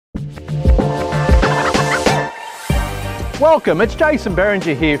Welcome, it's Jason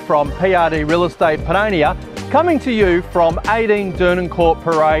Berenger here from PRD Real Estate Panania, coming to you from 18 Dernancourt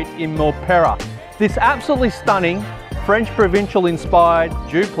Parade in Milperra. This absolutely stunning French Provincial inspired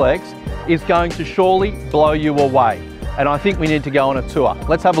duplex is going to surely blow you away. And I think we need to go on a tour.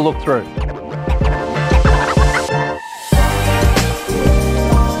 Let's have a look through.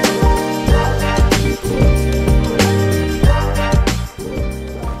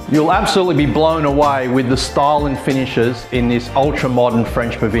 You'll absolutely be blown away with the style and finishes in this ultra-modern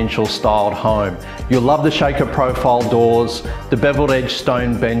French Provincial styled home. You'll love the shaker profile doors, the beveled edge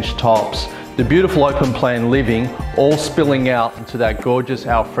stone bench tops, the beautiful open plan living, all spilling out into that gorgeous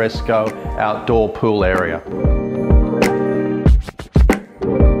alfresco outdoor pool area.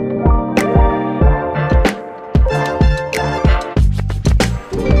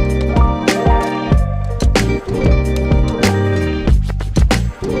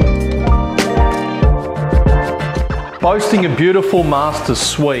 Boasting a beautiful master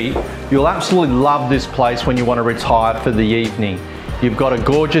suite, you'll absolutely love this place when you want to retire for the evening. You've got a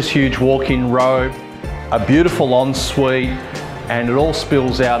gorgeous huge walk-in robe, a beautiful ensuite, and it all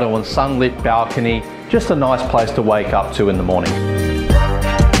spills out on a sunlit balcony. Just a nice place to wake up to in the morning.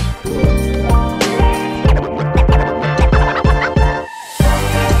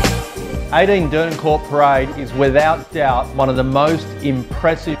 "18 Dernancourt Parade is without doubt one of the most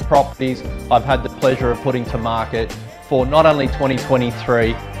impressive properties I've had the pleasure of putting to market for not only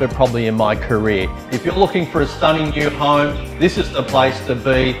 2023, but probably in my career. If you're looking for a stunning new home, this is the place to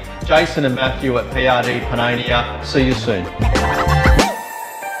be. Jason and Matthew at PRD Panania. See you soon.